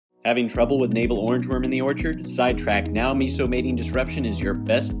Having trouble with navel orangeworm in the orchard? Sidetrack Now Miso Mating Disruption is your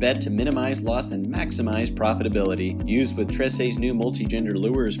best bet to minimize loss and maximize profitability. Used with Tresse's new multi-gender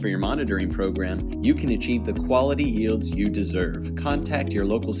lures for your monitoring program, you can achieve the quality yields you deserve. Contact your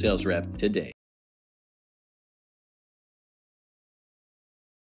local sales rep today.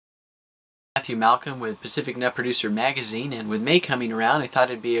 Matthew Malcolm with Pacific Nut Producer Magazine, and with May coming around, I thought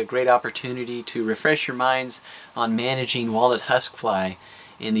it'd be a great opportunity to refresh your minds on managing walnut husk fly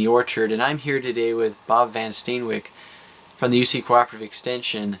in the orchard. And I'm here today with Bob Van Steenwyk from the UC Cooperative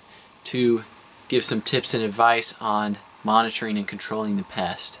Extension to give some tips and advice on monitoring and controlling the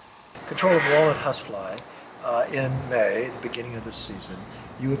pest. Control of walnut husk fly in May, the beginning of the season,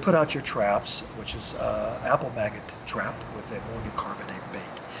 you would put out your traps, which is apple maggot trap with ammonium carbonate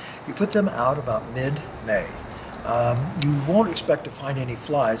bait. You put them out about mid-May. You won't expect to find any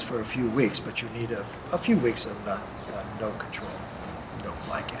flies for a few weeks, but you need a few weeks of no control, no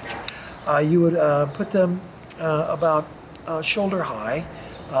fly catch. You would put them about shoulder high,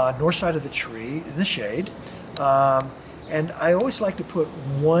 north side of the tree, in the shade. And I always like to put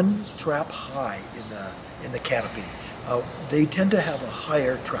one trap high in the canopy. They tend to have a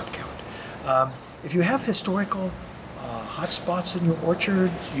higher trap count. If you have historical hot spots in your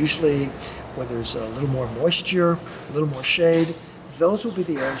orchard, usually where there's a little more moisture, a little more shade, those will be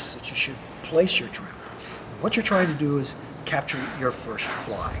the areas that you should place your trap. What you're trying to do is capture your first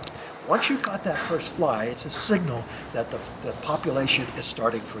fly. Once you've got that first fly, it's a signal that the population is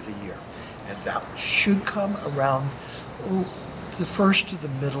starting for the year. And that should come around the first to the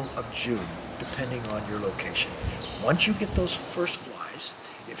middle of June, depending on your location. Once you get those first flies,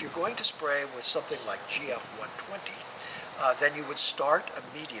 if you're going to spray with something like GF120, then you would start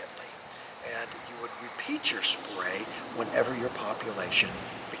immediately, and you would repeat your spray whenever your population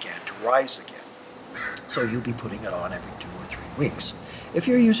began to rise again. So you'll be putting it on every 2 or 3 weeks. If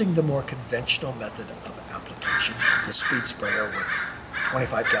you're using the more conventional method of application, the speed sprayer with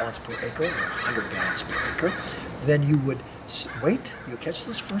 25 gallons per acre or 100 gallons per acre, then you would wait, you catch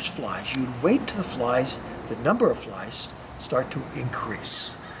those first flies, you would wait till the number of flies start to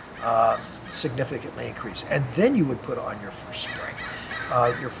increase. Significantly increase, and then you would put on your first spray.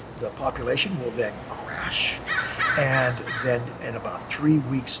 The population will then crash, and then in about 3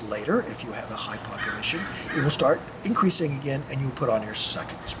 weeks later, if you have a high population, it will start increasing again, and you'll put on your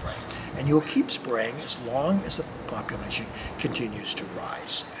second spray. And you'll keep spraying as long as the population continues to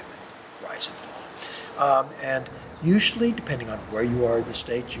rise and then rise and fall. And usually, depending on where you are in the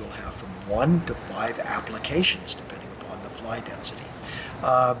state, you'll have from 1 to 5 applications, depending upon the fly density.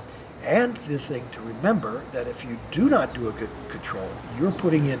 And the thing to remember that if you do not do a good control, you're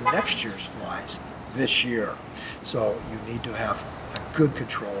putting in next year's flies this year. So you need to have a good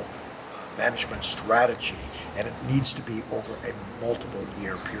control management strategy, and it needs to be over a multiple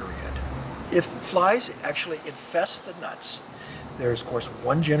year period. If the flies actually infest the nuts, there's of course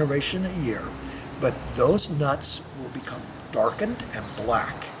one generation a year, but those nuts will become darkened and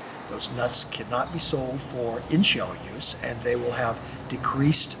black. Those nuts cannot be sold for in-shell use, and they will have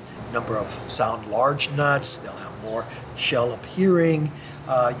decreased number of sound large nuts. They'll have more shell appearing.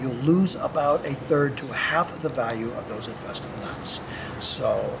 You'll lose about 1/3 to 1/2 of the value of those infested nuts.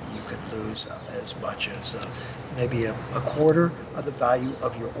 So you could lose as much as maybe a 1/4 of the value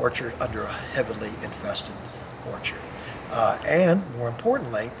of your orchard under a heavily infested orchard. And more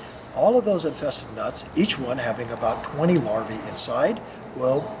importantly, all of those infested nuts, each one having about 20 larvae inside,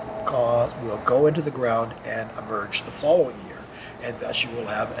 will go into the ground and emerge the following year. And thus you will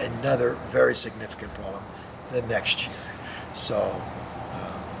have another very significant problem the next year. So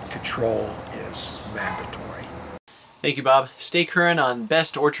control is mandatory. Thank you, Bob. Stay current on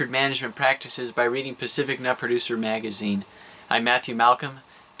best orchard management practices by reading Pacific Nut Producer Magazine. I'm Matthew Malcolm,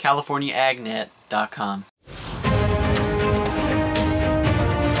 CaliforniaAgNet.com.